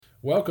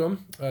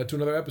Welcome to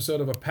another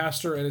episode of A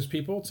Pastor and His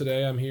People.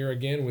 Today I'm here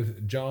again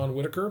with John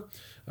Whitaker.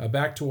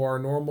 Back to our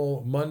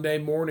normal Monday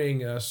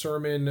morning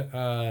sermon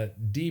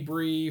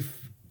debrief,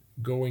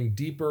 going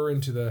deeper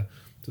into the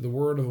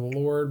Word of the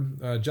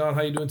Lord. John,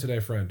 how you doing today,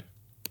 friend?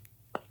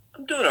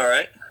 I'm doing all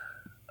right.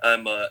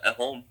 I'm at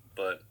home,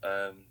 but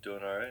I'm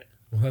doing all right.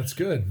 Well, that's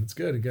good. That's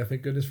good.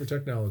 Thank goodness for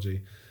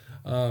technology.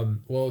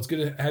 Well, it's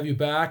good to have you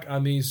back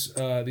on this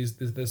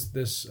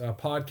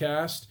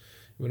podcast.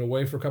 I went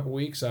away for a couple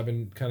weeks. I've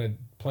been kind of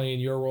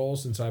playing your role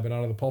since I've been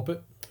out of the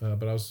pulpit,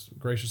 but I was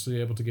graciously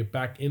able to get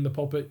back in the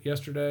pulpit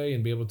yesterday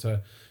and be able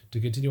to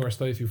continue our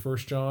study through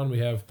First John. We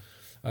have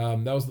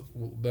that was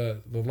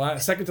the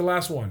second to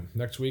last one.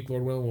 Next week,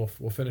 Lord willing,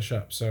 we'll finish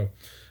up. So,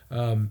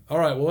 all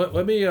right. Well,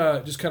 let me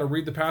just kind of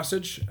read the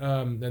passage,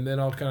 and then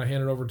I'll kind of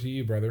hand it over to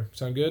you, brother.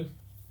 Sound good?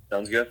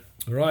 Sounds good.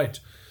 All right.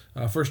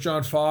 1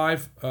 John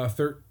 5,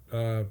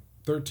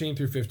 13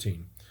 through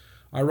 15.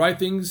 I write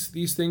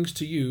these things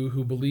to you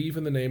who believe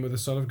in the name of the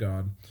Son of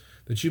God,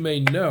 that you may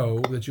know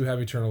that you have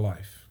eternal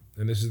life.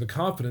 And this is the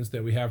confidence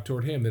that we have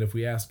toward him, that if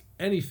we ask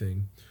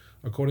anything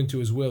according to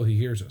his will, he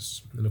hears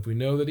us. And if we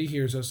know that he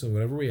hears us in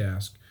whatever we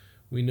ask,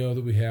 we know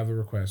that we have the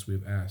request we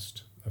have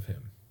asked of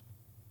him.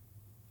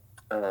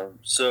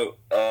 So,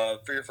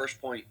 for your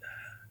first point,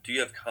 do you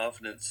have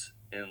confidence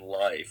in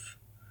life?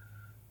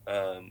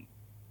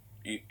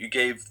 You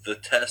gave the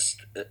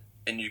test,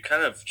 and you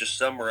kind of just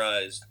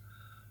summarized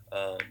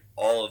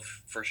all of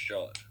First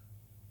John.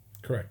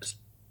 Correct.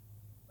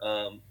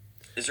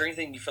 Is there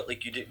anything you felt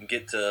like you didn't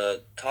get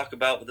to talk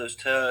about with those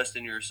tests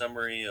in your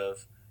summary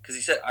of? Because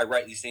he said, "I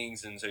write these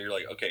things," and so you're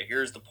like, "Okay,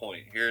 here's the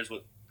point. Here's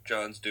what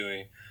John's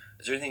doing."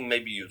 Is there anything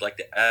maybe you'd like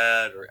to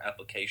add or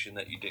application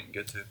that you didn't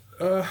get to?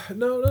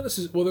 No, not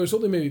necessarily. Well, there's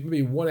only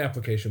maybe one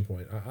application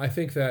point. I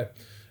think that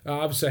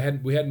obviously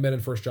we hadn't met in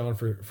First John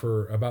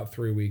for about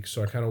 3 weeks,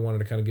 so I kind of wanted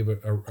to kind of give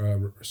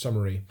a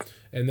summary.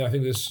 And I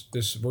think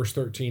this verse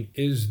 13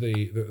 is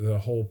the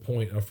whole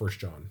point of First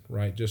John,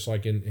 right? Just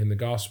like in the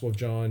Gospel of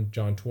John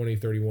 20,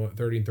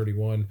 30 and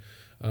 31.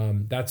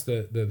 That's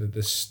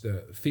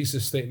the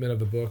thesis statement of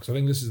the book. So I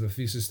think this is the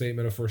thesis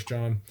statement of First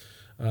John.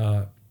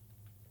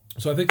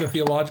 So I think the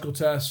theological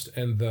test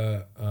and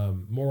the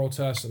moral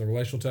test and the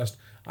relational test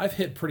I've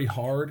hit pretty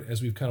hard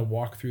as we've kind of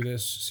walked through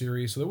this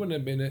series. So there wouldn't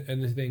have been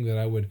anything that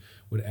I would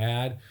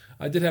add.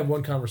 I did have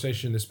one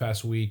conversation this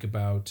past week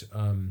about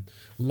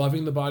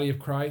loving the body of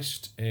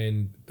Christ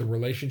and the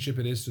relationship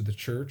it is to the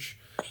church.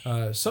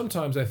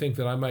 Sometimes I think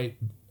that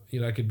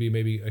I could be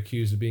maybe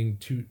accused of being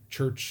too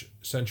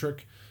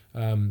church-centric.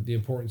 The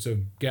importance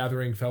of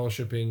gathering,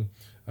 fellowshipping,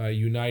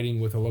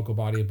 uniting with a local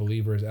body of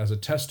believers as a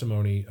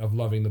testimony of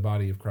loving the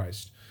body of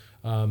Christ.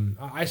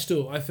 I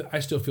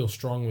still feel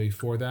strongly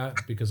for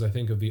that because I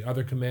think of the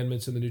other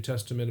commandments in the New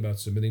Testament about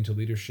submitting to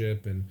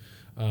leadership and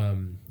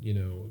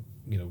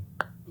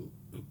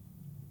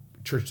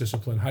church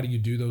discipline. How do you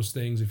do those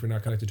things if you're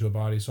not connected to a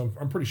body? So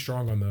I'm pretty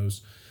strong on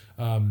those.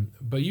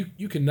 But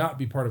you cannot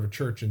be part of a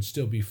church and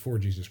still be for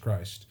Jesus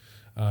Christ.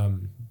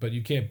 But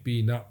you can't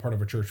be not part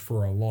of a church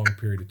for a long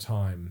period of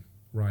time,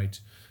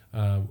 right?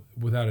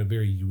 Without a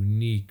very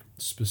unique,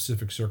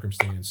 specific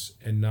circumstance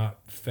and not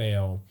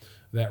fail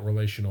that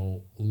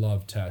relational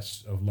love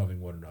test of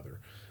loving one another.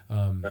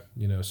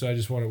 So I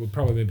just would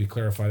probably maybe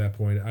clarify that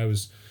point. I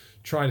was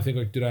trying to think,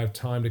 like, did I have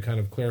time to kind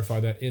of clarify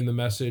that in the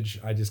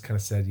message? I just kind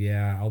of said,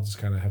 yeah, I'll just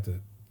kind of have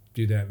to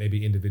do that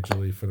maybe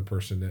individually for the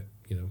person that,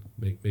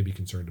 may be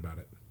concerned about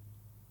it.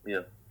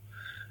 Yeah.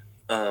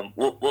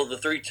 Well, the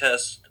three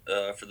tests,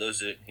 for those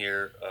that didn't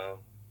hear,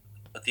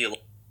 a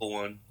theological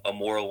one, a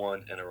moral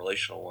one, and a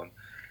relational one.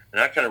 And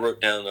I kind of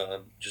wrote down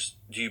just,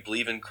 do you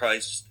believe in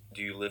Christ?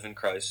 Do you live in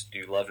Christ? Do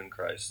you love in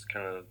Christ?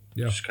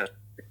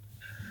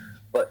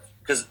 But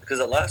because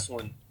the last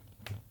one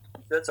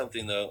said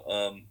something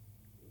though,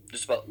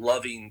 just about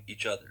loving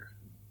each other.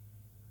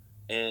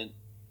 And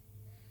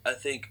I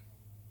think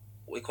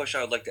the question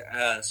I would like to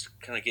ask,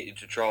 kind of get you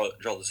to draw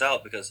this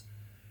out, because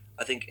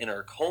I think in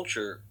our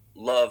culture,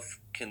 love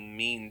can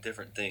mean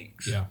different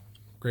things. Yeah,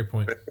 great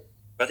point. But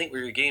I think what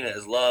you're getting at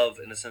is love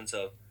in the sense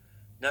of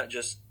not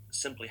just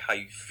simply how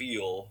you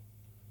feel,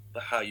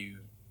 but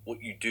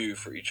what you do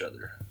for each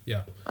other.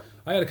 Yeah,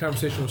 I had a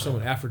conversation with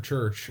someone after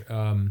church,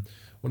 one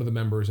of the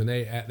members, and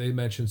they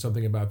mentioned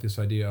something about this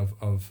idea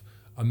of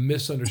a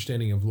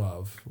misunderstanding of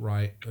love,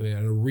 right? I mean,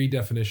 a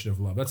redefinition of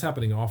love. That's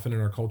happening often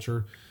in our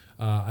culture.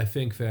 I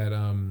think that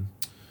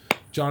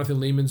Jonathan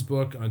Leeman's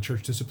book on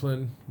church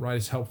discipline, right,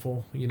 is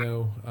helpful.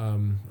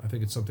 I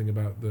think it's something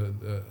about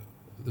the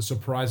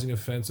surprising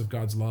offense of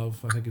God's love,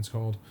 I think it's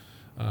called.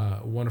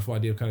 A wonderful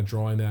idea of kind of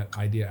drawing that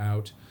idea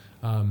out.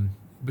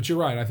 But you're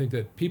right. I think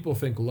that people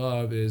think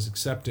love is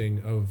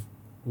accepting of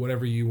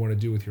whatever you want to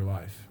do with your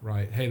life,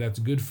 right? Hey, that's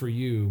good for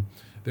you,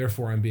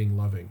 therefore I'm being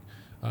loving.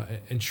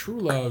 And true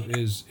love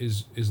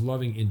is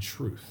loving in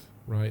truth,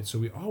 right? So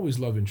we always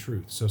love in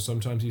truth. So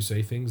sometimes you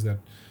say things that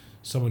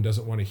someone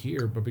doesn't want to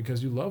hear, but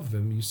because you love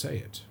them, you say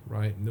it,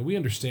 right? And we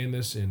understand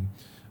this in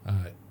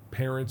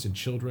parents and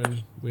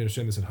children. We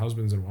understand this in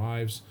husbands and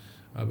wives.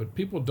 But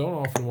people don't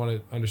often want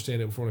to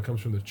understand it when it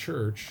comes from the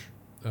church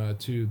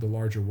to the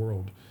larger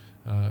world.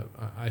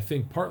 I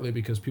think partly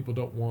because people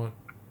don't want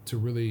to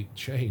really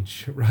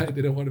change, right?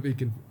 They don't want to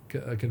be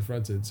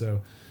confronted.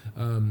 So,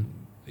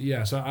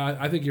 so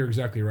I think you're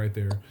exactly right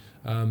there.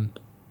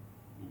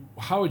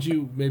 How would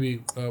you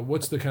maybe,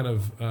 what's the kind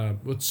of,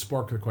 let's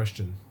spark the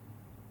question?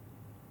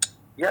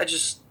 Yeah,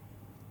 just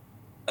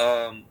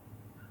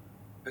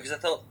because I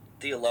felt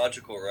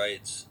theological, right?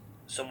 It's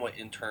somewhat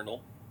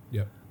internal.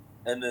 Yep.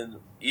 And then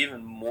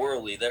even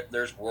morally,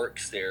 there's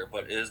works there,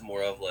 but it is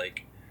more of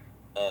like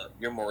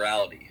your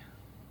morality.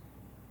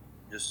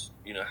 Just,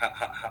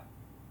 how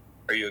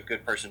are you a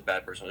good person,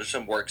 bad person? There's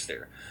some works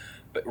there.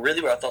 But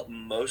really what I thought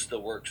most of the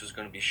works was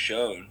going to be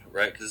shown,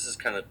 right? Because this is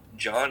kind of,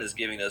 John is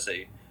giving us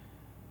an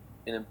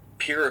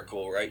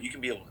empirical, right? You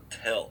can be able to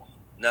tell,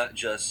 not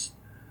just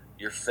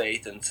your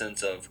faith in the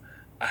sense of,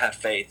 I have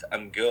faith,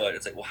 I'm good.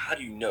 It's like, well, how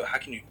do you know? How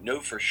can you know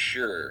for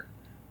sure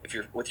if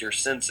you're with your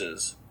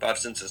senses, 5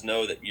 senses,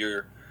 know that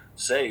you're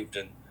saved?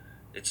 And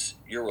it's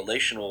your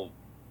relational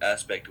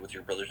aspect with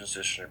your brothers and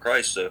sisters in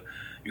Christ. So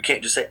you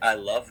can't just say, I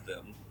love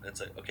them.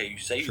 It's like, okay, you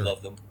say Sure. you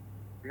love them.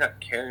 You're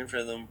not caring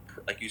for them,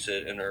 like you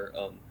said in our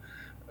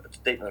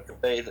statement of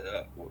faith.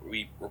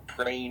 We're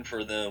praying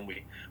for them.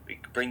 We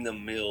bring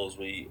them meals.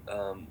 We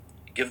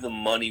give them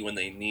money when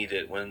they need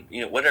it. When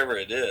whatever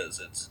it is,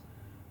 it's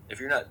if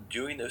you're not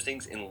doing those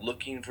things and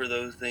looking for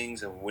those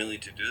things and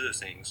willing to do those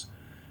things,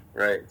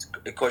 right? It's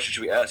a question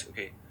should we ask?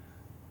 Okay,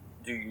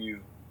 do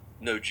you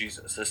know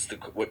Jesus? That's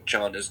what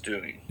John is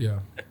doing. Yeah.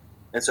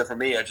 And so for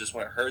me,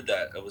 when I heard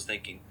that, I was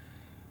thinking,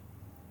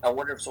 I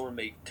wonder if someone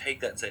may take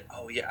that and say,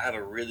 "Oh yeah, I have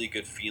a really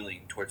good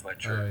feeling towards my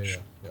church."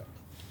 Yeah.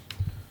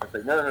 It's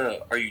like,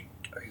 no.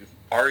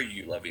 Are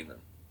you loving them?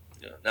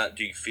 Not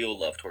do you feel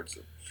love towards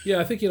them? Yeah,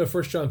 I think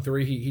 1 John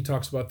 3, he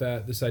talks about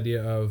that, this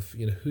idea of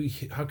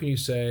how can you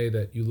say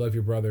that you love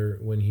your brother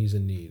when he's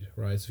in need,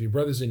 right? So if your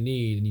brother's in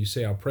need and you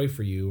say I'll pray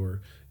for you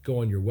or go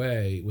on your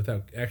way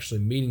without actually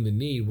meeting the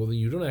need, well then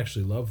you don't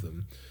actually love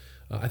them.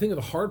 I think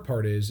the hard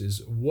part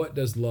is what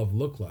does love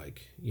look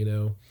like,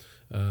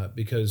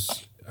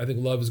 because I think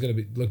love is going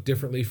to look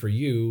differently for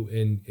you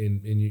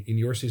in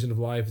your season of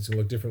life. It's going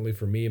to look differently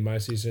for me in my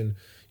season.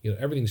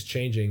 Everything's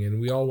changing,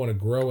 and we all want to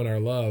grow in our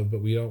love,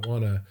 but we don't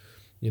want to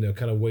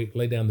kind of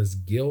lay down this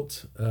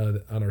guilt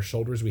on our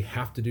shoulders. We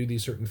have to do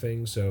these certain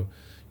things. So,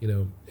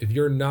 if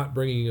you're not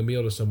bringing a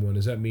meal to someone,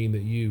 does that mean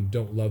that you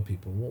don't love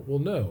people? Well,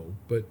 no.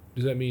 But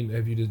does that mean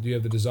do you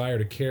have the desire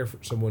to care for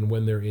someone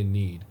when they're in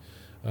need?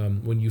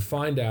 When you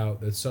find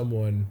out that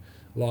someone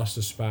lost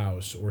a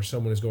spouse or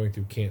someone is going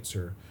through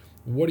cancer,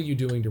 what are you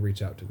doing to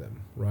reach out to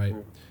them, right?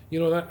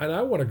 And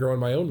I want to grow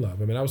in my own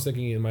love. I mean, I was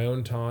thinking in my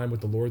own time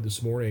with the Lord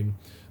this morning,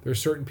 there are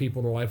certain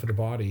people in the life of the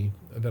body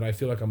that I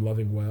feel like I'm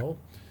loving well.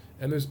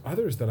 And there's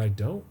others that I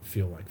don't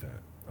feel like that.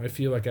 I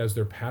feel like as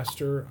their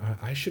pastor,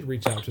 I should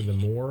reach out to them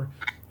more.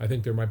 I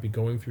think they might be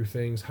going through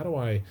things. How do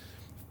I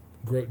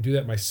do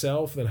that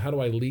myself? Then how do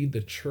I lead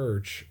the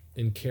church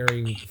in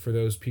caring for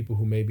those people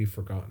who may be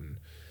forgotten?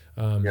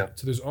 So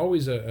there's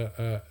always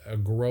a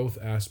growth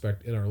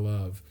aspect in our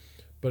love.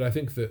 But I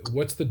think that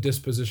what's the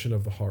disposition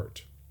of the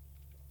heart?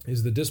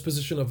 Is the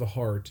disposition of the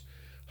heart,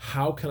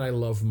 how can I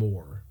love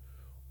more?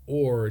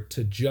 Or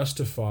to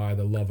justify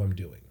the love I'm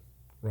doing,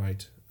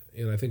 right?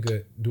 And I think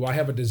that, do I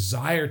have a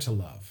desire to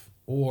love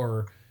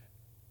or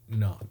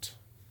not?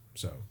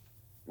 So.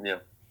 Yeah.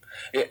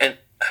 And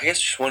I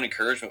guess just one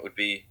encouragement would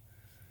be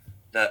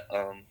that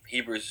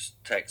Hebrews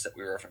text that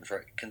we referenced,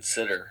 right?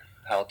 Consider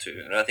how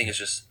to. And I think it's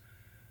just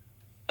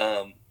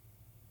an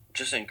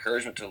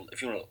encouragement to,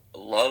 if you want to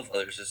love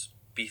others, just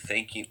be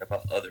thinking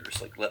about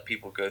others. Like, let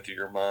people go through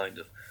your mind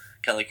of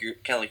kind of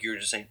like you were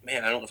just saying,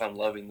 man, I don't know if I'm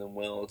loving them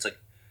well. It's like,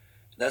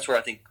 that's where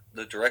I think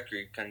the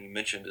directory kind of you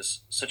mentioned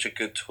is such a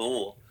good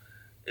tool,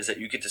 is that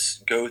you get to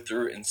go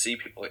through and see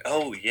people like,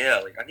 oh yeah,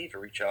 like I need to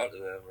reach out to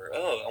them, or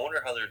oh, I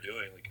wonder how they're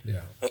doing.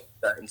 Like, hope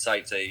that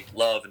incites a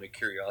love and a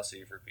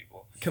curiosity for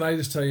people. Can I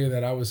just tell you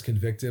that I was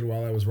convicted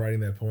while I was writing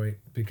that point,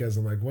 because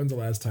I'm like, when's the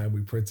last time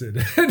we printed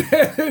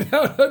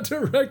out a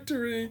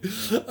directory?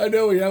 I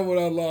know we have one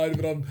online,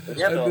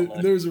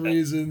 but there's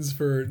reasons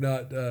for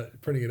not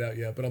printing it out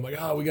yet. But I'm like,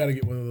 we got to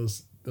get one of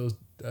those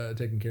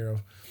taken care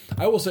of.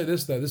 I will say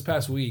this though, this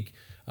past week,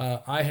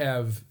 I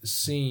have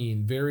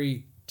seen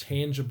very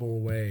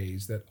tangible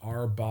ways that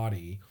our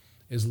body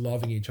is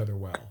loving each other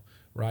well,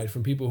 right?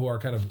 From people who are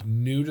kind of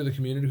new to the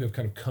community, who have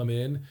kind of come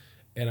in,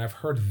 and I've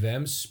heard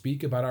them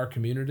speak about our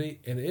community,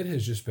 and it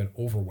has just been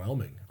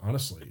overwhelming,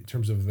 honestly, in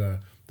terms of the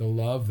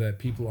love that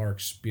people are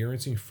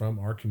experiencing from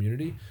our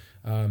community.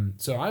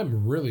 So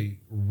I'm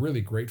really,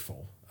 really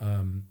grateful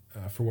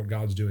for what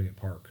God's doing at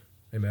Park.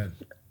 Amen.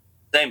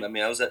 Same. I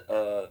mean, I was at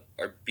our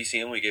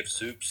BCM, we gave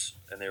soups,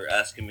 and they were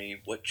asking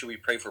me, what should we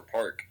pray for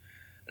Park?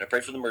 And I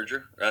prayed for the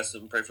merger, or asked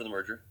them to pray for the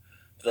merger.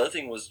 But the other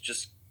thing was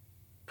just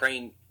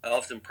praying.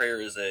 Often prayer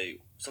is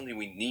something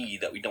we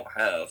need that we don't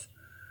have.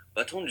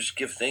 But I told them to just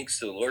give thanks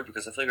to the Lord,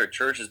 because I feel like our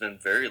church has been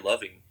very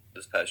loving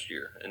this past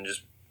year, and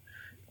just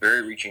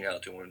very reaching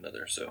out to one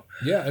another. So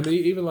Yeah, I mean,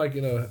 even like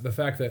the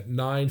fact that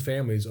 9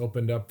 families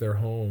opened up their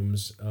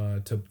homes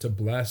to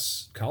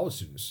bless college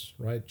students,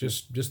 right?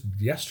 Just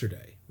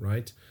yesterday,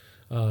 right?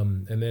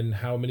 And then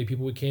how many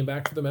people we came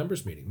back for the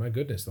members meeting? My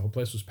goodness, the whole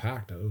place was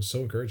packed. It was so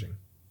encouraging.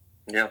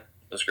 yeah,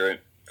 that's great.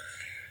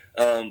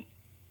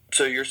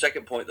 So your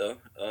second point, though,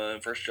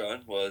 in 1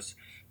 John was,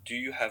 do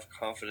you have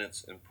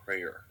confidence in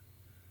prayer?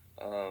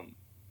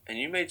 And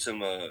you made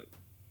some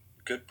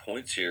good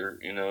points here.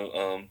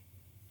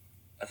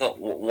 I thought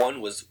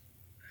one was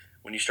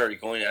when you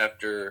started going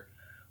after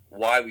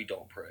why we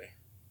don't pray.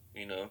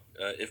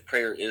 If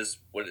prayer is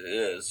what it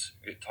is,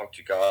 we could talk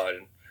to God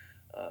and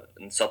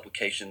in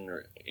supplication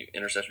or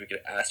intercession, we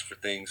could ask for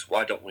things.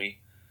 Why don't we?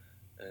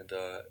 And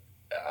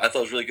I thought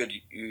it was really good.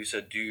 You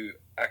said, do you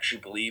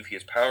actually believe he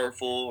is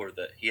powerful or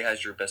that he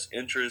has your best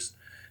interest?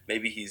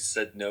 Maybe he's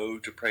said no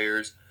to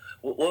prayers.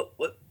 What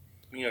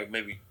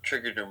maybe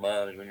triggered your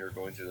mind when you were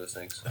going through those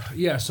things?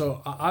 Yeah,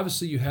 so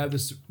obviously you have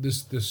this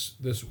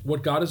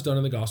what God has done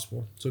in the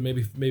gospel. So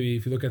maybe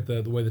if you look at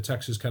the way the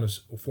text is kind of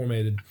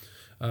formatted,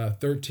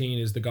 13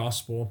 is the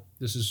gospel.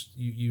 This is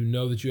you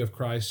know that you have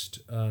Christ,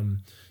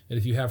 and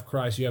if you have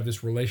Christ, you have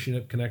this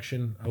relationship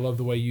connection. I love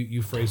the way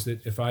you phrased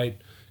it. If I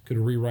could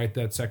rewrite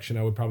that section,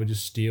 I would probably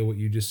just steal what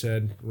you just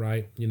said,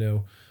 right?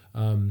 Do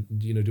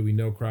we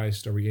know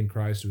Christ? Are we in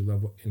Christ? Do we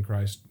love in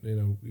Christ?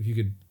 If you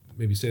could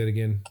maybe say that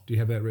again. Do you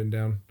have that written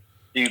down?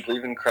 Do you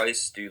believe in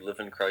Christ? Do you live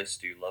in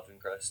Christ? Do you love in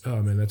Christ?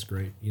 Oh man, that's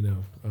great.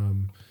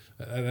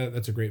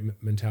 That's a great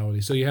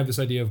mentality. So you have this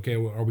idea of, okay,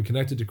 well, are we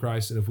connected to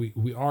Christ? And if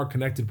we are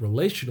connected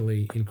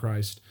relationally in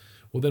Christ,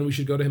 well, then we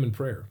should go to him in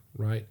prayer,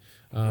 right?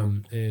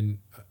 And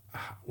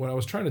what I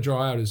was trying to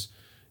draw out is,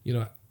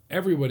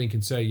 everybody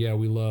can say, yeah,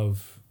 we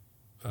love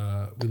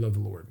the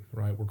Lord,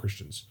 right? We're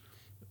Christians.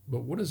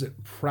 But what does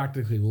it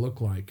practically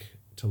look like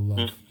to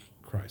love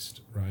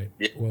Christ, right?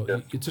 Yeah.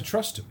 Well, it's to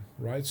trust him,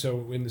 right?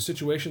 So in the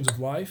situations of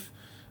life,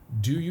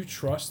 do you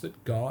trust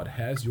that God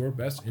has your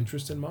best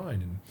interest in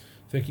mind? And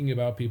thinking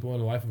about people in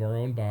the life of our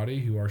own body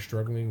who are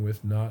struggling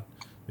with not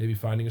maybe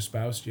finding a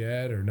spouse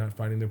yet, or not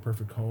finding their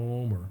perfect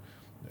home, or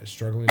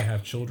struggling to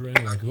have children,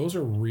 like those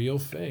are real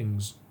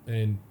things.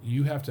 And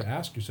you have to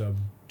ask yourself,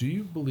 do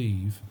you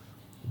believe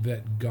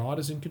that God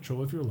is in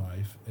control of your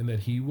life and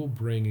that he will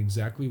bring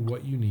exactly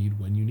what you need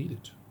when you need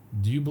it?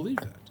 Do you believe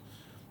that?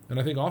 And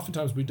I think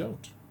oftentimes we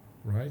don't,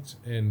 right?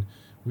 And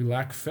we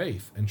lack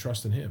faith and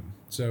trust in him.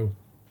 So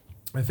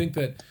I think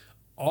that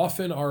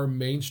often our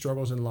main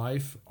struggles in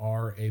life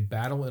are a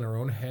battle in our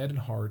own head and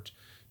heart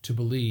to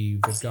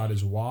believe that God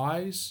is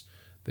wise,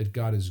 that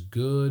God is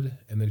good,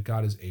 and that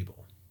God is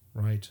able,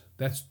 right?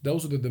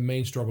 Those are the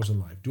main struggles in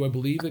life. Do I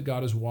believe that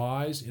God is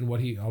wise in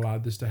what he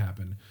allowed this to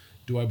happen?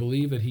 Do I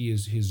believe that he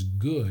is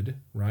good,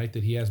 right?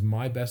 That he has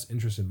my best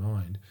interest in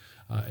mind?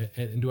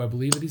 And do I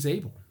believe that he's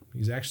able?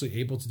 He's actually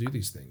able to do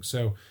these things.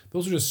 So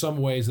those are just some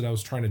ways that I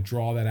was trying to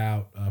draw that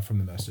out from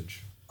the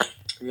message.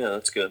 Yeah,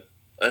 that's good.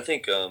 I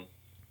think so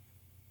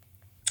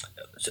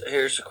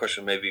here's a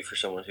question maybe for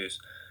someone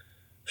who's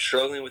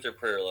struggling with their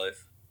prayer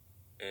life,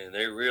 and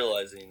they're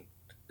realizing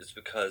it's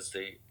because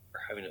they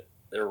are having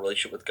their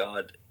relationship with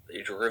God.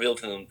 It's revealed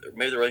to them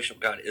maybe the relationship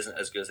with God isn't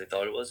as good as they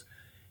thought it was,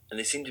 and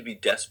they seem to be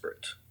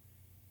desperate.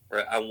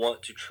 Right? I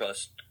want to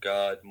trust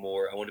God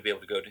more. I want to be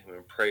able to go to him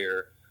in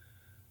prayer.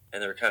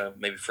 And they're kind of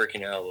maybe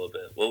freaking out a little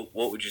bit.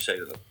 What would you say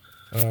to them?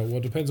 Well,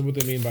 it depends on what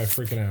they mean by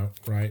freaking out,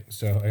 right?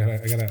 So I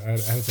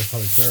have to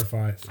probably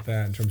clarify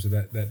that in terms of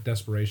that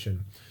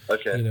desperation.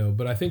 Okay.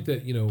 But I think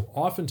that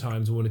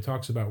oftentimes when it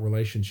talks about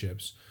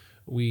relationships,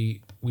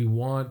 we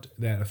want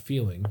that a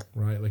feeling,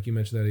 right? Like you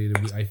mentioned that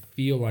either I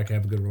feel like I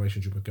have a good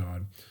relationship with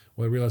God.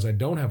 Well, I realize I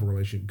don't have a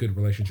good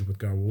relationship with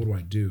God. Well, what do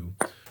I do?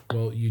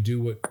 Well, you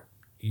do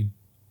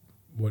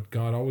what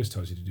God always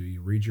tells you to do.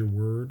 You read your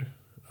word.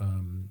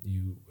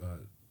 You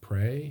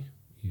pray,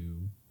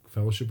 you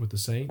fellowship with the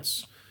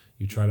saints,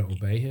 you try to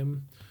obey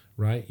him,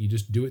 right? You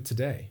just do it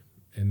today,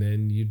 and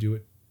then you do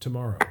it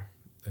tomorrow,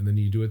 and then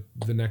you do it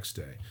the next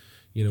day.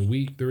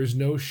 There is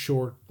no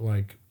short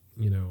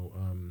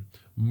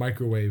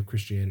microwave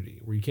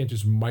Christianity where you can't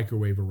just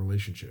microwave a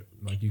relationship.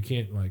 Like you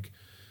can't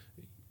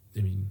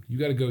you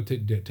got to go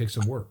take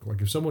some work.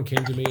 Like if someone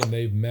came to me and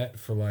they've met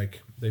for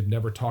they've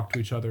never talked to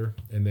each other,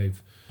 and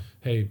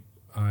I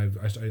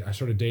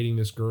started dating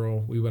this girl.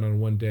 We went on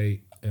one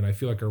date, and I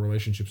feel like our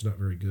relationship's not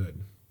very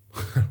good.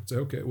 I'd say,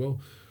 okay, well,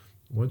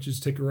 why don't you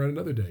just take her on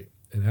another date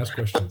and ask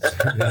questions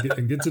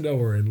and get to know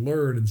her and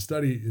learn and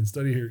study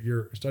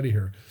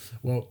her.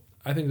 Well,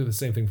 I think that the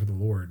same thing for the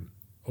Lord.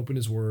 Open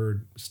his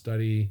word,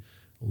 study,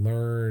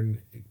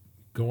 learn,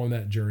 go on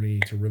that journey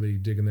to really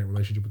dig in that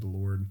relationship with the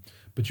Lord.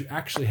 But you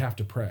actually have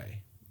to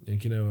pray.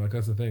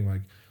 That's the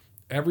thing.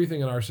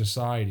 Everything in our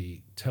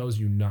society tells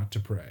you not to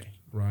pray,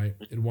 right?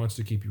 It wants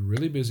to keep you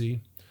really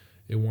busy.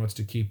 It wants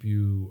to keep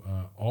you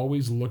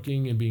always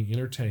looking and being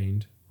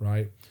entertained,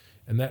 right?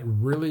 And that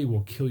really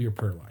will kill your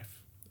prayer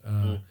life.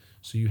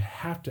 So you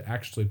have to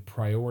actually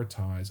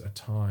prioritize a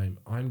time.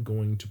 I'm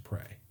going to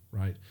pray,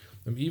 right?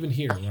 I'm even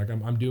here,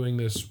 I'm doing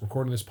this,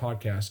 recording this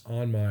podcast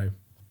on my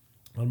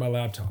on my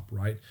laptop,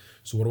 right?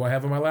 So what do I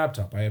have on my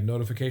laptop? I have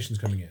notifications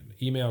coming in,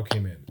 email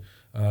came in,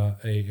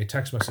 a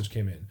text message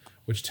came in,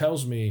 which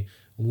tells me,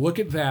 look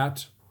at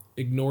that,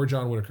 ignore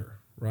John Whitaker,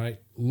 right?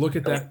 Look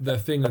at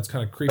that thing that's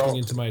kind of creeping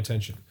into my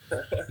attention,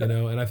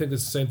 and I think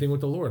it's the same thing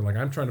with the Lord. Like,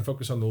 I'm trying to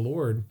focus on the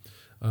Lord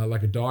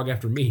like a dog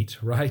after meat,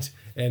 right?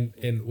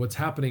 And what's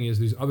happening is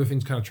these other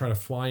things kind of trying to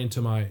fly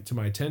into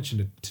my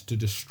attention to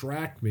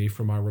distract me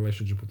from my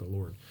relationship with the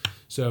Lord.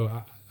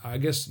 So I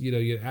guess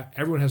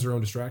everyone has their own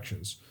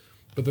distractions,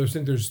 but there's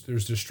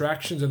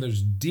distractions and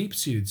there's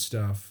deep-seated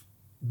stuff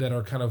that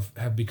are kind of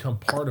have become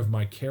part of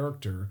my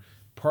character,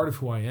 part of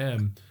who I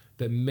am,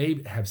 that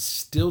may have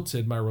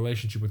stilted my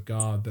relationship with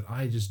God that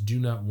I just do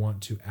not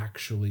want to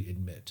actually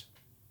admit.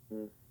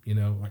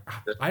 Like,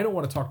 I don't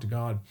want to talk to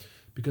God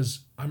because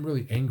I'm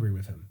really angry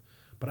with him,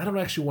 but I don't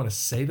actually want to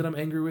say that I'm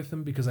angry with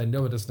him because I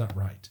know that that's not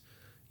right.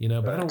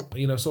 But I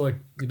don't, so like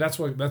that's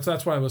why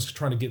I was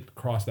trying to get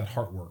across that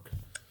heart work.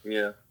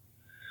 Yeah.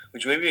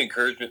 Which may be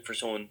encouragement for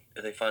someone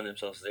if they find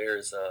themselves there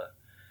is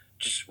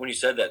just when you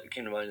said that, it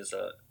came to mind is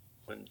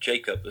when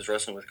Jacob was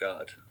wrestling with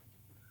God,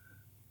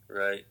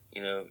 right?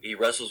 He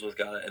wrestles with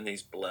God and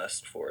he's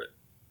blessed for it.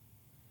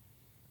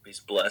 He's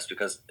blessed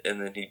because,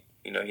 and then he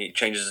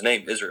changes his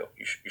name, Israel.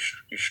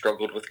 You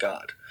struggled with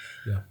God.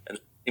 Yeah. And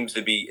it seems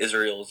to be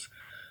Israel's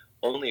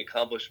only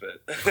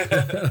accomplishment. Like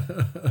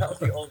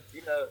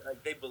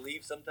they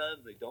believe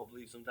sometimes, they don't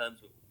believe sometimes,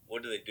 but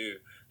what do?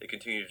 They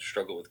continue to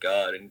struggle with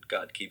God, and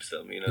God keeps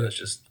them. It's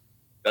just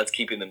God's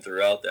keeping them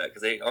throughout that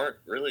because they aren't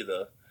really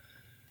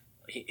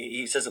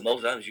He says it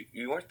multiple times.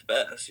 You weren't the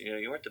best.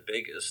 You weren't the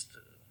biggest.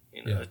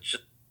 It's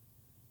just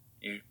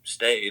you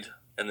stayed,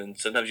 and then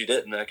sometimes you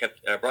didn't. And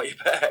I brought you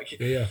back.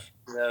 Yeah.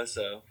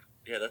 So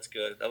yeah, that's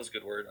good. That was a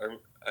good word.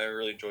 I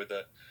really enjoyed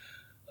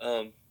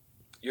that.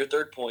 Your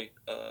third point.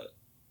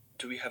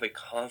 Do we have a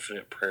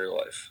confident prayer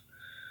life?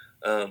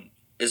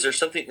 Is there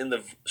something in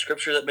the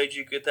scripture that made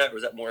you get that, or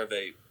is that more of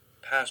a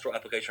pastoral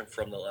application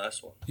from the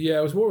last one? Yeah,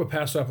 it was more of a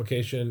pastoral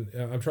application.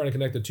 I'm trying to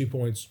connect the 2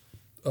 points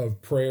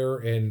of prayer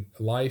and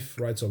life,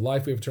 right? So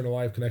life, we have eternal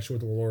life, connection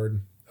with the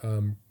Lord,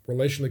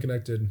 relationally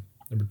connected.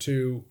 Number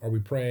 2, are we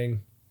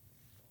praying?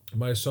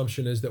 My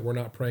assumption is that we're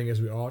not praying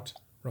as we ought,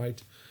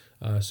 right?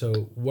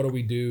 So what do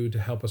we do to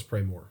help us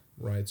pray more,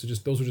 right? So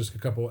those are just a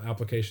couple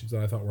applications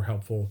that I thought were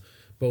helpful,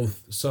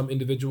 both some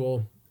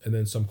individual and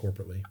then some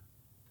corporately.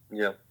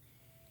 Yeah.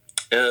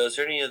 Is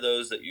there any of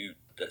those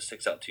that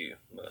sticks out to you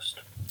most?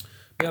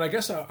 Man, I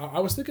guess I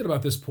was thinking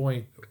about this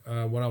point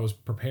when I was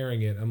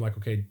preparing it. I'm like,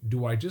 okay,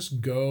 do I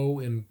just go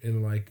and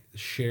like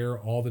share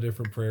all the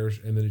different prayers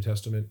in the New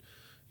Testament?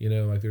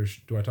 Like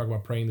do I talk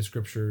about praying the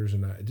scriptures?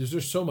 And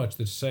there's so much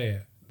that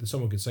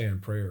someone could say on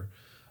prayer.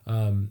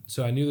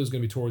 So I knew there was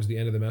going to be towards the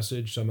end of the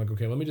message. So I'm like,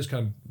 okay, let me just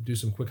kind of do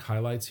some quick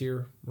highlights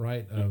here,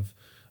 right? Of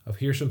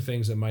here's some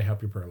things that might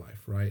help your prayer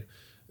life, right?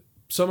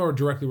 Some are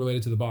directly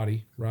related to the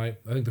body, right?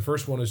 I think the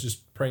first one is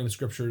just praying the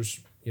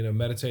scriptures,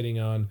 meditating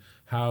on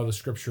how the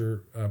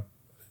scripture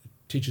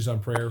teaches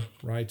on prayer,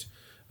 right?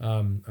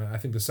 I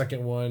think the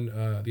second one,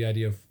 the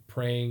idea of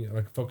praying,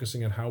 like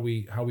focusing on how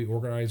we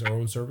organize our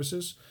own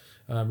services,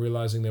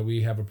 realizing that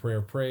we have a prayer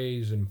of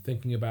praise and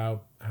thinking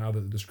about how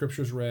the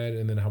scripture's read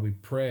and then how we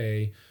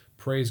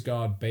praise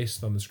God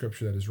based on the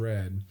scripture that is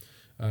read.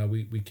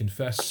 We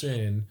confess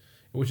sin,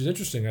 which is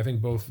interesting. I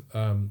think both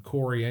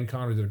Corey and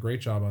Connor did a great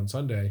job on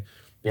Sunday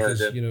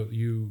because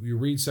you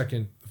read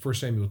 1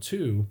 Samuel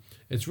 2,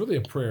 it's really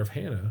a prayer of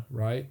Hannah,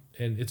 right?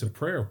 And it's a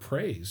prayer of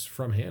praise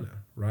from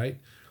Hannah, right?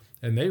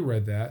 And they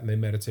read that and they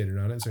meditated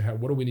on it and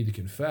said, what do we need to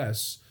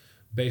confess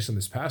based on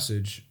this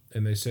passage?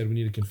 And they said we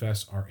need to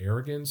confess our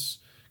arrogance,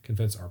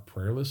 confess our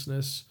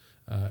prayerlessness,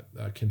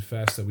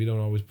 confess that we don't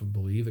always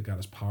believe that God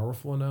is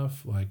powerful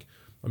enough.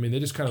 They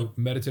just kind of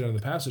meditated on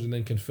the passage and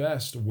then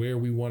confessed where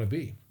we want to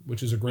be,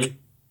 which is a great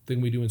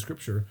thing we do in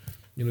Scripture.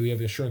 We have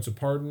the assurance of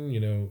pardon,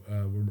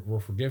 we're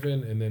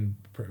forgiven, and then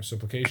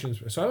supplications.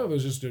 So I thought it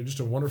was just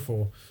a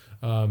wonderful,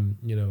 kind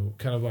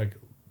of like,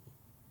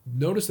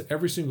 notice that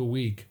every single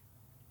week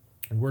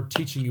we're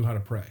teaching you how to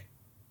pray.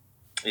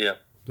 Yeah.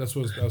 That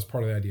was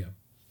part of the idea.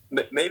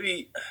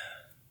 Maybe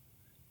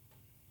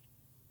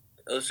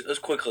let's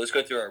go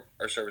through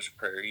our service of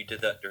prayer. You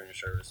did that during your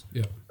service,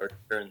 or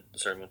during the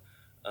sermon.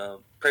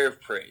 Prayer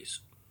of praise.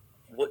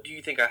 What do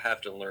you think I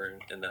have to learn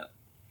in that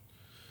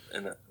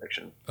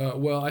section?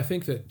 Well, I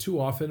think that too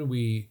often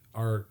we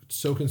are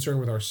so concerned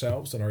with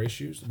ourselves and our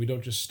issues, we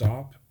don't just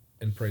stop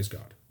and praise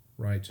God,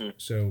 right?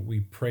 So we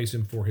praise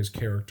Him for His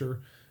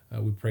character.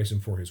 We praise Him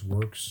for His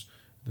works.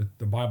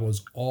 The Bible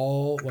is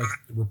all like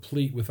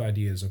replete with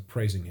ideas of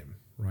praising Him,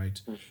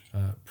 right?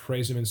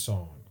 Praise Him in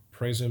song.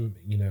 Praise Him,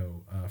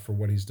 for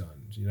what He's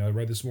done. I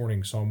read this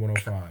morning Psalm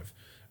 105,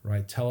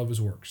 right? Tell of His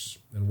works.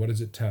 And what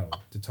does it tell?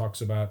 It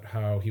talks about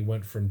how He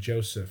went from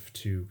Joseph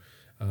to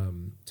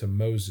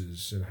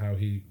Moses and how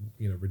He,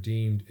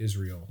 redeemed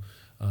Israel.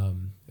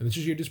 And it's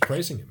just, you're just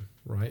praising Him,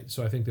 right?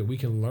 So I think that we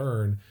can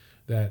learn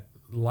that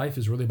life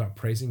is really about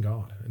praising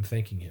God and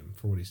thanking Him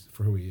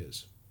for who He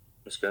is.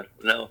 That's good.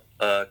 Now,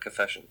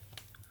 confession.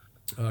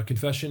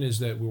 Confession is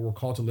that we're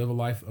called to live a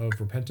life of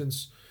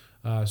repentance.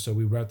 So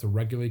we have to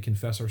regularly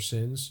confess our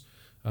sins.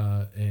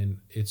 And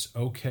it's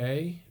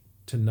okay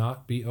to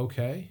not be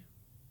okay.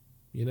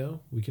 You know,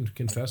 we can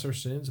confess our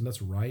sins, and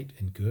that's right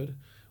and good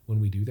when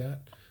we do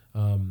that.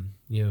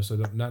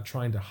 So not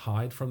trying to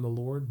hide from the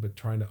Lord, but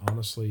trying to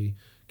honestly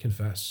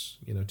confess.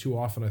 You know, too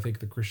often I think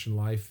the Christian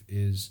life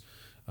is,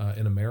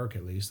 in America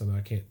at least, I mean,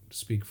 I can't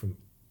speak from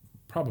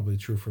probably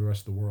true for the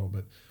rest of the world,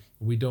 but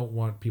we don't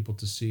want people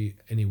to see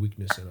any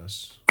weakness in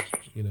us.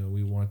 You know,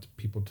 we want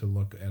people to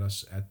look at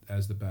us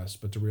as the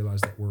best, but to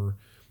realize that we're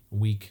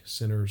weak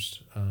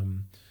sinners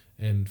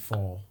and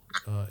fall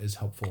is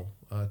helpful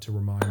to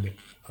remind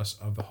us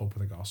of the hope of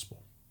the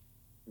gospel.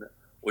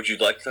 Would you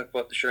like to talk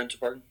about the assurance of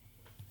pardon?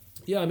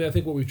 Yeah, I mean, I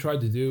think what we've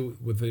tried to do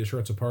with the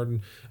assurance of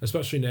pardon,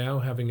 especially now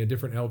having a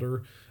different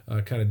elder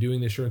kind of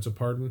doing the assurance of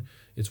pardon,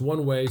 it's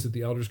one way is that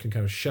the elders can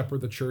kind of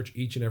shepherd the church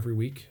each and every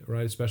week,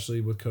 right? Especially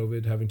with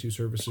COVID, having two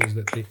services,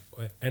 that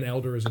an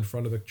elder is in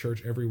front of the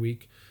church every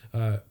week,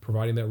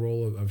 providing that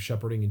role of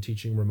shepherding and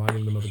teaching,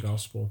 reminding them of the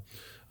gospel.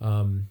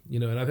 And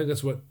I think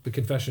that's what the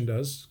confession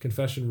does.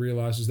 Confession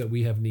realizes that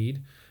we have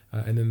need,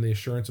 and then the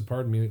assurance of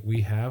pardon, meaning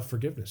we have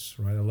forgiveness,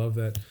 right? I love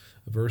that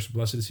verse,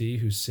 blessed is he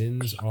whose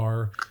sins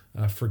are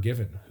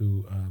forgiven,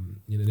 who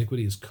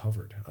iniquity is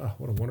covered. Oh,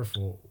 what a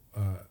wonderful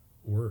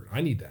word.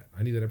 I need that.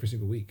 I need that every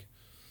single week.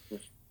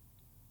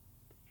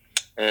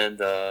 And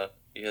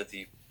you have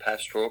the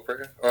pastoral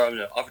prayer,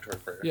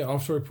 offertory prayer. Yeah,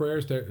 offertory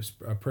prayers. There's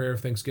a prayer of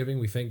thanksgiving.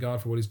 We thank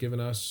God for what he's given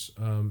us,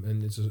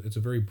 and it's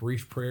a very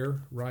brief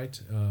prayer, right?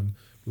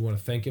 We want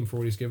to thank him for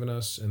what he's given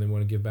us, and then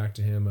want to give back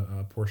to him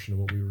a portion of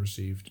what we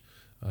received,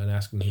 and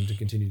asking him to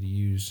continue to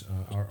use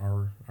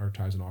our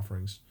tithes and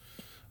offerings.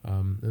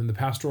 And the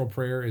pastoral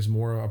prayer is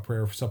more a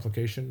prayer of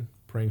supplication,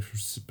 praying for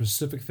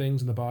specific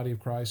things in the body of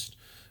Christ,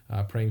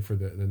 praying for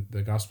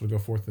the gospel to go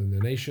forth in the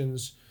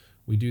nations.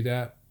 We do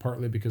that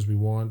partly because we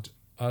want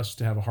us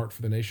to have a heart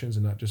for the nations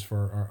and not just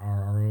for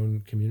our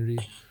own community.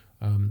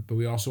 But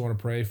we also want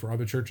to pray for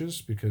other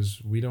churches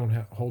because we don't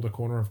hold a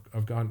corner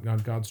of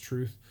God's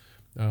truth.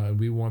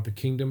 We want the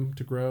kingdom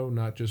to grow,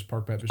 not just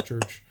Park Baptist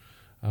Church.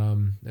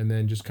 And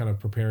then just kind of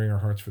preparing our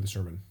hearts for the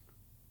sermon.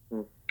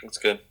 That's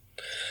good.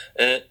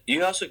 And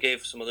you also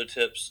gave some other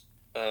tips.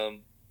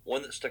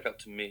 One that stuck out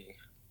to me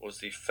was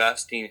the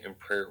fasting and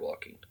prayer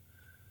walking.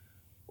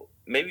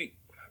 Maybe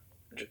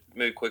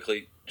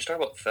quickly, just talk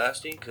about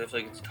fasting, because I feel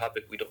like it's a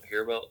topic we don't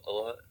hear about a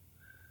lot.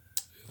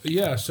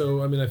 Yeah,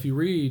 so I mean, if you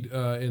read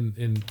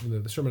in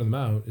the Sermon on the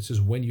Mount, it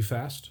says when you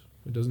fast.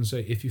 It doesn't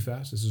say if you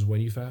fast. This is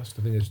when you fast.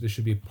 I think this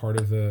should be part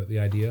of the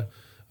idea.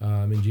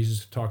 And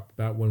Jesus talked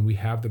about when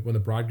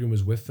the bridegroom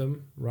is with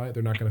them, right?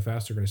 They're not going to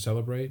fast; they're going to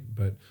celebrate.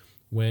 But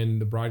when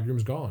the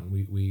bridegroom's gone,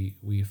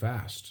 we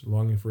fast,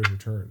 longing for his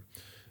return.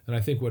 And I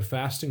think what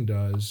fasting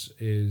does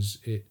is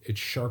it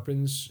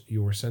sharpens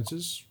your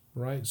senses,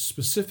 right?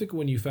 Specific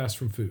when you fast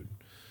from food,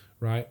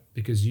 right?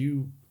 Because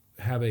you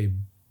have a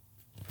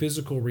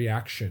physical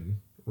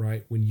reaction,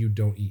 right, when you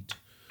don't eat,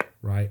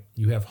 right?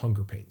 You have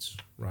hunger pains,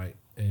 right?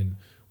 And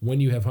when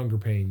you have hunger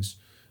pains,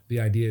 the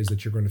idea is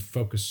that you're going to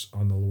focus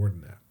on the Lord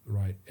in that,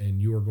 right?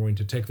 And you are going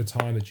to take the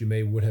time that you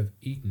would have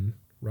eaten,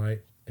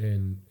 right,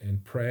 and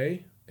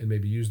pray and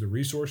maybe use the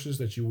resources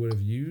that you would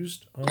have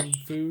used on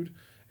food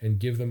and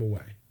give them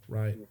away,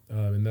 right?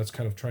 And that's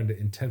kind of trying to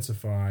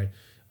intensify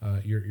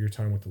your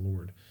time with the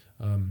Lord.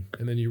 And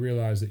then you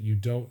realize that you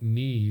don't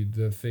need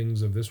the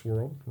things of this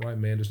world, right?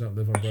 Man does not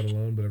live on bread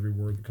alone, but every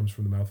word that comes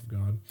from the mouth of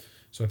God.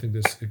 So I think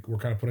we're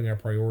kind of putting our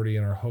priority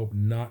and our hope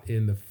not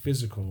in the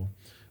physical,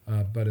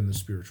 but in the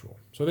spiritual.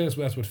 So I think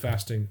that's what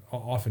fasting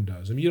often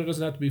does. I mean, it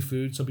doesn't have to be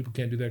food. Some people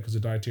can't do that because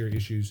of dietary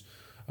issues.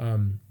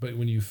 But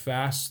when you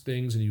fast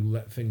things and you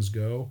let things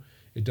go,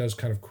 it does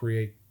kind of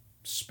create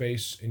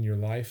space in your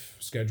life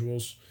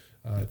schedules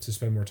to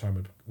spend more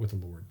time with the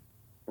Lord.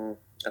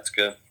 That's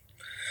good.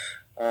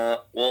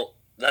 Well,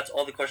 that's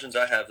all the questions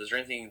I have. Is there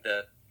anything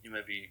that you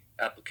maybe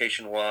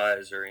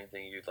application-wise or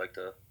anything you'd like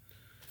to...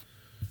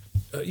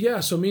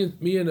 So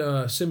me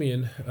and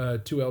Simeon,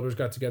 two elders,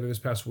 got together this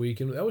past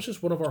week, and that was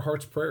just one of our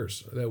heart's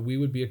prayers, that we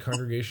would be a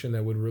congregation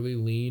that would really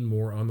lean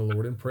more on the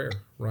Lord in prayer,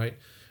 right?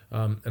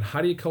 And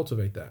how do you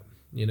cultivate that?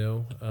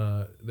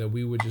 That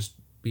we would just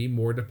be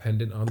more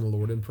dependent on the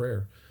Lord in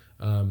prayer.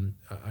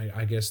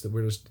 I guess that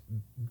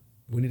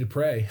we need to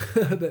pray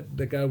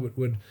that God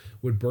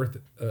would birth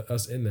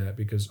us in that,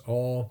 because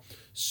all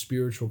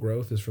spiritual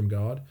growth is from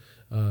God.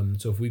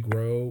 So if we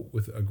grow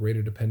with a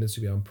greater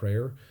dependency on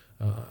prayer,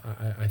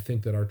 I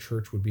think that our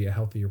church would be a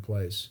healthier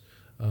place,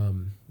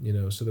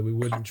 so that we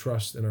wouldn't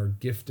trust in our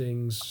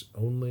giftings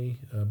only,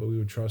 but we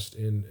would trust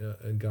in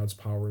God's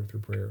power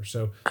through prayer.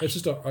 So it's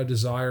just a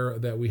desire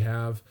that we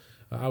have.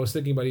 I was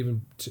thinking about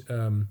even,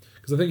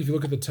 because I think if you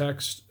look at the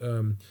text,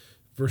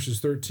 verses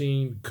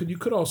 13, you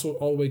could also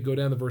all the way go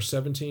down to verse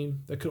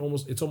 17.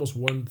 It's almost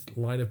one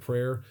line of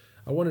prayer.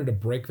 I wanted to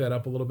break that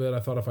up a little bit. I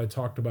thought if I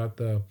talked about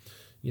the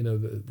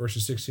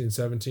verses 16 and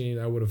 17,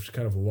 I would have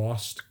kind of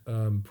lost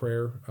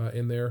prayer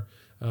in there.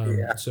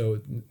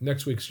 So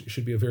next week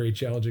should be a very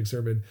challenging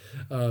sermon.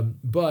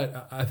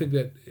 But I think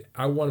that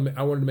I wanted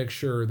to make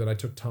sure that I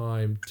took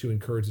time to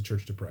encourage the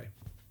church to pray.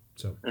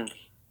 So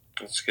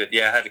that's good.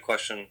 Yeah, I had a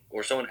question,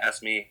 or someone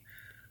asked me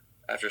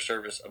after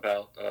service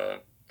about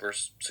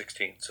verse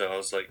 16. So I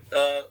was like,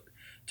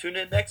 tune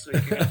in next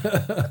week.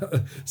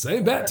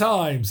 Same bat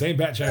time, same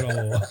bat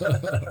channel.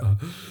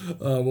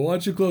 Well, why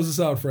don't you close this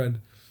out,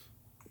 friend?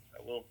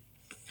 Well,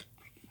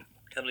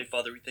 Heavenly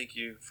Father, we thank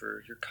you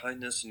for your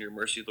kindness and your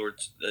mercy,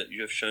 Lord, that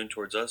you have shown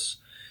towards us.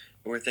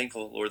 And we're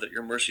thankful, Lord, that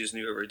your mercy is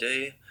new every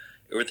day.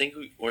 And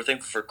we're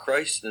thankful for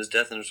Christ and his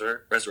death and his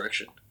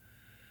resurrection,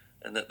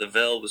 and that the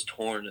veil was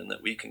torn and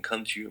that we can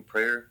come to you in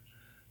prayer.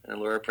 And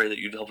Lord, I pray that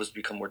you'd help us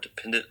become more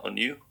dependent on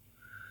you,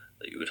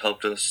 that you would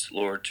help us,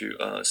 Lord,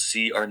 to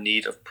see our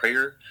need of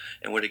prayer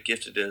and what a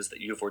gift it is that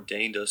you have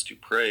ordained us to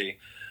pray,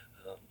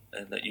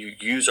 and that you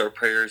use our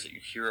prayers, that you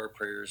hear our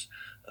prayers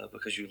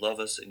because you love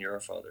us and you're our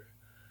Father.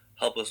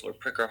 Help us, Lord,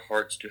 prick our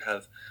hearts to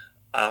have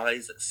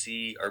eyes that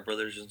see our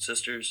brothers and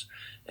sisters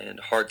and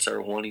hearts that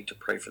are wanting to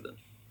pray for them,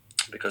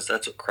 because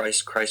that's what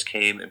Christ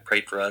came and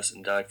prayed for us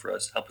and died for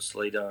us. Help us to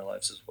lay down our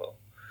lives as well.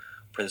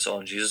 Pray this all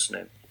in Jesus'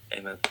 name.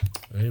 Amen.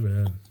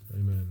 Amen.